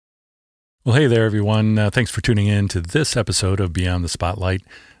Well, hey there, everyone. Thanks for tuning in to this episode of Beyond the Spotlight.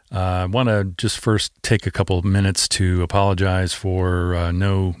 I want to just first take a couple of minutes to apologize for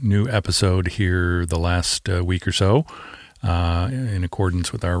no new episode here the last week or so in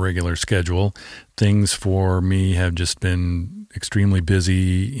accordance with our regular schedule. Things for me have just been extremely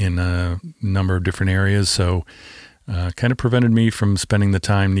busy in a number of different areas, so kind of prevented me from spending the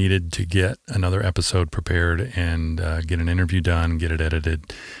time needed to get another episode prepared and get an interview done, get it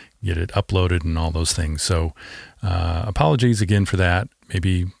edited, get it uploaded and all those things. So apologies again for that.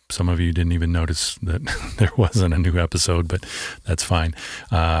 Maybe some of you didn't even notice that there wasn't a new episode, but that's fine.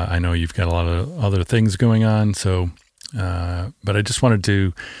 I know you've got a lot of other things going on. So, but I just wanted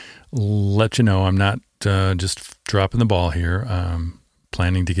to let you know I'm not just dropping the ball here.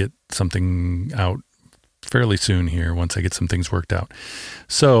 Planning to get something out fairly soon here once I get some things worked out.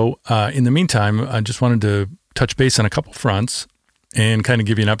 So in the meantime, I just wanted to touch base on a couple fronts and kind of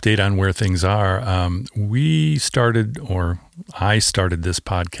give you an update on where things are. I started this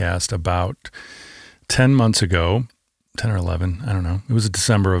podcast about 10 months ago, 10 or 11, I don't know. It was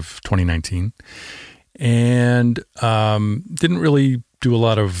December of 2019. And didn't really do a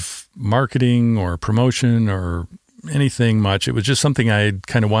lot of marketing or promotion or anything much. It was just something I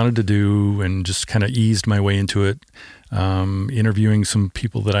kind of wanted to do and just kind of eased my way into it, interviewing some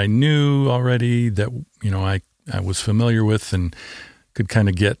people that I knew already that, I was familiar with and could kind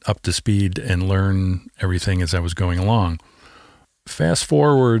of get up to speed and learn everything as I was going along. Fast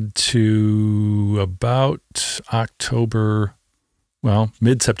forward to about October,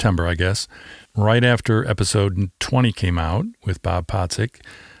 mid-September, I guess, right after episode 20 came out with Bob Potzik,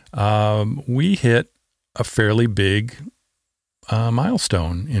 we hit a fairly big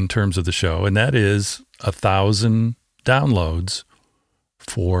milestone in terms of the show, and that is 1,000 downloads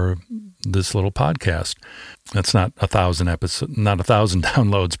for this little podcast. That's not 1,000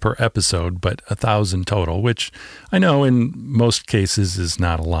 downloads per episode, but 1,000 total, which I know in most cases is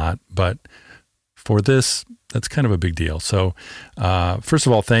not a lot, but for this, that's kind of a big deal. So, first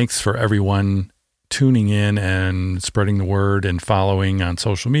of all, thanks for everyone tuning in and spreading the word and following on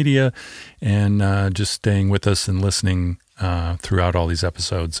social media and just staying with us and listening throughout all these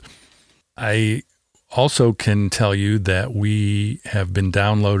episodes. I also can tell you that we have been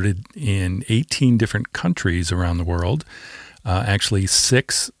downloaded in 18 different countries around the world. Actually,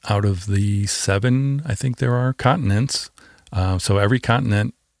 6 out of the 7, I think there are, continents. So every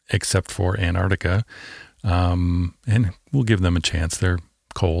continent except for Antarctica. And we'll give them a chance. They're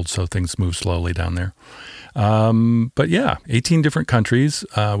cold, so things move slowly down there. But yeah, 18 different countries,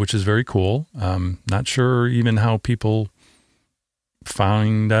 which is very cool. Not sure even how people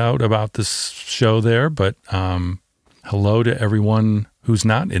find out about this show there, but hello to everyone who's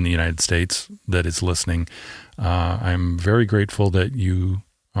not in the United States that is listening. I'm very grateful that you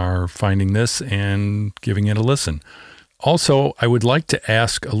are finding this and giving it a listen. Also, I would like to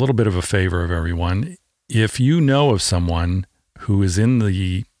ask a little bit of a favor of everyone. If you know of someone who is in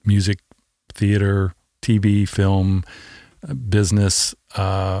the music, theater, TV, film business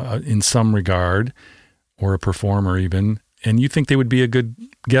in some regard, or a performer even, and you think they would be a good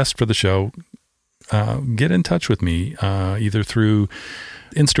guest for the show, get in touch with me either through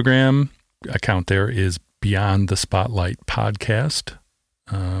Instagram. Account there is Beyond the Spotlight Podcast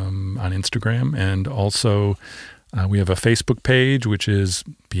on Instagram. And also we have a Facebook page, which is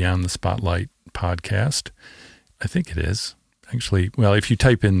Beyond the Spotlight Podcast. I think it is. Actually, well, if you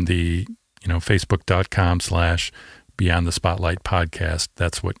type in the, facebook.com/Beyond the Spotlight Podcast,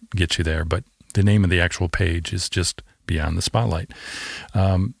 that's what gets you there. But the name of the actual page is just Beyond the Spotlight.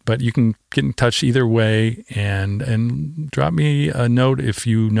 But you can get in touch either way and drop me a note if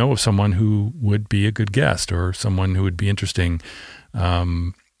you know of someone who would be a good guest or someone who would be interesting.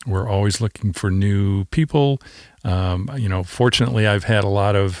 We're always looking for new people. Fortunately, I've had a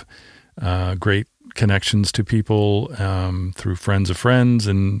lot of great connections to people through friends of friends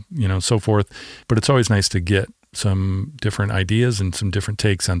and, so forth. But it's always nice to get some different ideas and some different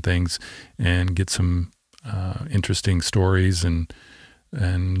takes on things and get some interesting stories and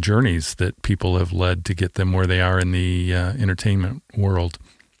journeys that people have led to get them where they are in the entertainment world.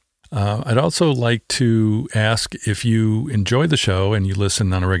 I'd also like to ask if you enjoy the show and you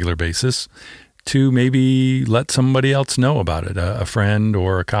listen on a regular basis to maybe let somebody else know about it, a friend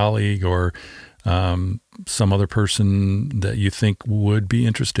or a colleague or some other person that you think would be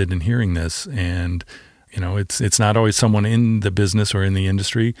interested in hearing this. And it's not always someone in the business or in the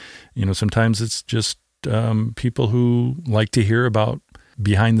industry. Sometimes it's just people who like to hear about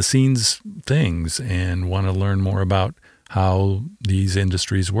behind the scenes things and want to learn more about how these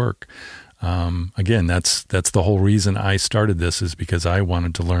industries work. Again, that's the whole reason I started this, is because I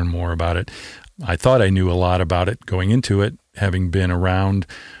wanted to learn more about it. I thought I knew a lot about it going into it, having been around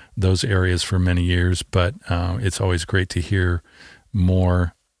those areas for many years, but it's always great to hear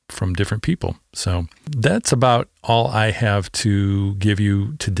more from different people. So that's about all I have to give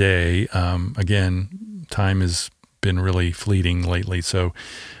you today. Again, time has been really fleeting lately, so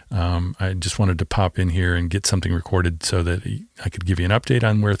I just wanted to pop in here and get something recorded so that I could give you an update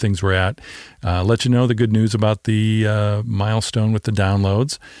on where things were at, let you know the good news about the milestone with the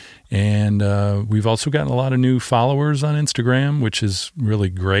downloads. And we've also gotten a lot of new followers on Instagram, which is really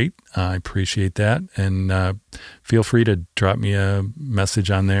great. I appreciate that. And feel free to drop me a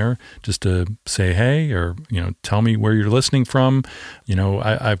message on there just to say hey, or, tell me where you're listening from.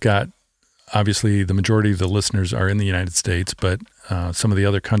 I've got, obviously, the majority of the listeners are in the United States, but some of the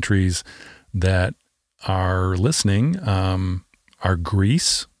other countries that are listening are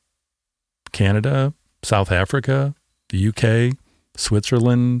Greece, Canada, South Africa, the UK,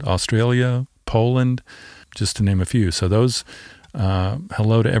 Switzerland, Australia, Poland, just to name a few. So those,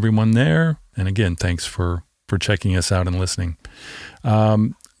 hello to everyone there. And again, thanks for checking us out and listening.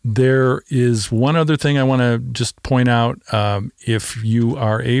 There is one other thing I want to just point out. If you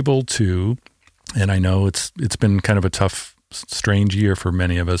are able to, and I know it's been kind of a tough, strange year for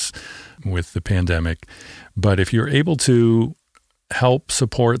many of us with the pandemic, but if you're able to help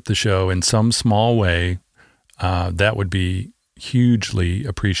support the show in some small way, that would be hugely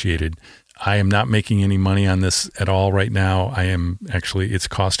appreciated. I am not making any money on this at all right now. It's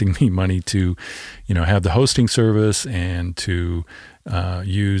costing me money to, have the hosting service and to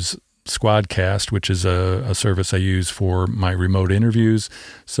use Squadcast, which is a service I use for my remote interviews.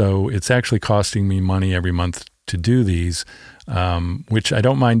 So it's actually costing me money every month to do these, which I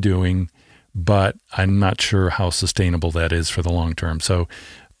don't mind doing, but I'm not sure how sustainable that is for the long term. So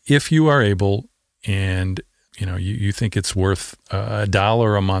if you are able, and you think it's worth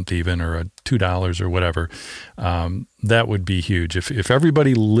 $1 a month even, or $2 or whatever, that would be huge. If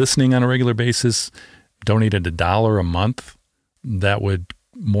everybody listening on a regular basis donated $1 a month, that would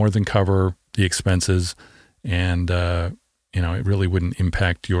more than cover the expenses, and it really wouldn't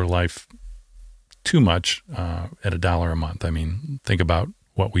impact your life too much at $1 a month. I mean, think about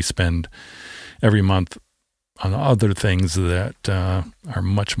what we spend every month on other things that are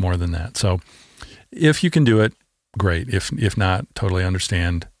much more than that. So if you can do it, great. If not, totally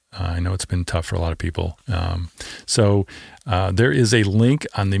understand. I know it's been tough for a lot of people. So there is a link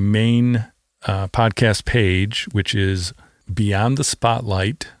on the main podcast page, which is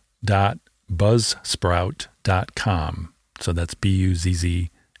beyondthespotlight.buzzsprout.com. So that's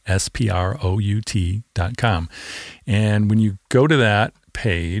BUZZSPROUT.com. And when you go to that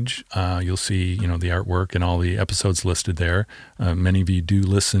page, you'll see, the artwork and all the episodes listed there. Many of you do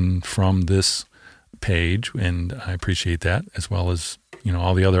listen from this page, and I appreciate that, as well as,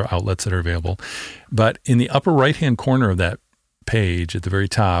 all the other outlets that are available. But in the upper right-hand corner of that page, at the very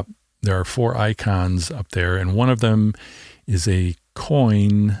top, there are 4 icons up there, and one of them is a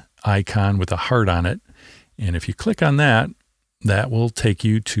coin icon with a heart on it. And if you click on that, that will take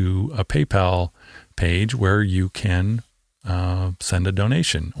you to a PayPal page where you can send a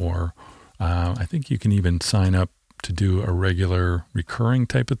donation, or I think you can even sign up to do a regular recurring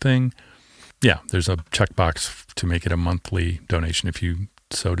type of thing. Yeah, there's a checkbox to make it a monthly donation if you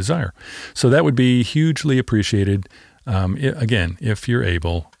so desire. So that would be hugely appreciated, again, if you're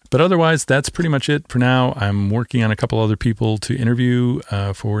able. But otherwise, that's pretty much it for now. I'm working on a couple other people to interview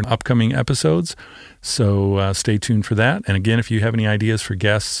for upcoming episodes. So stay tuned for that. And again, if you have any ideas for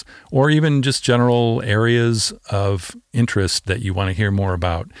guests, or even just general areas of interest that you want to hear more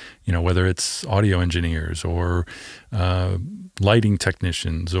about, whether it's audio engineers or lighting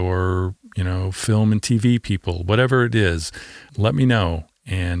technicians or, film and TV people, whatever it is, let me know.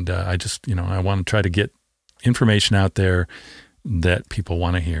 And I just, I want to try to get information out there that people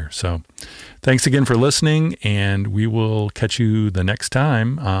want to hear. So thanks again for listening, and we will catch you the next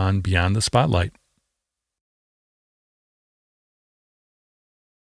time on Beyond the Spotlight.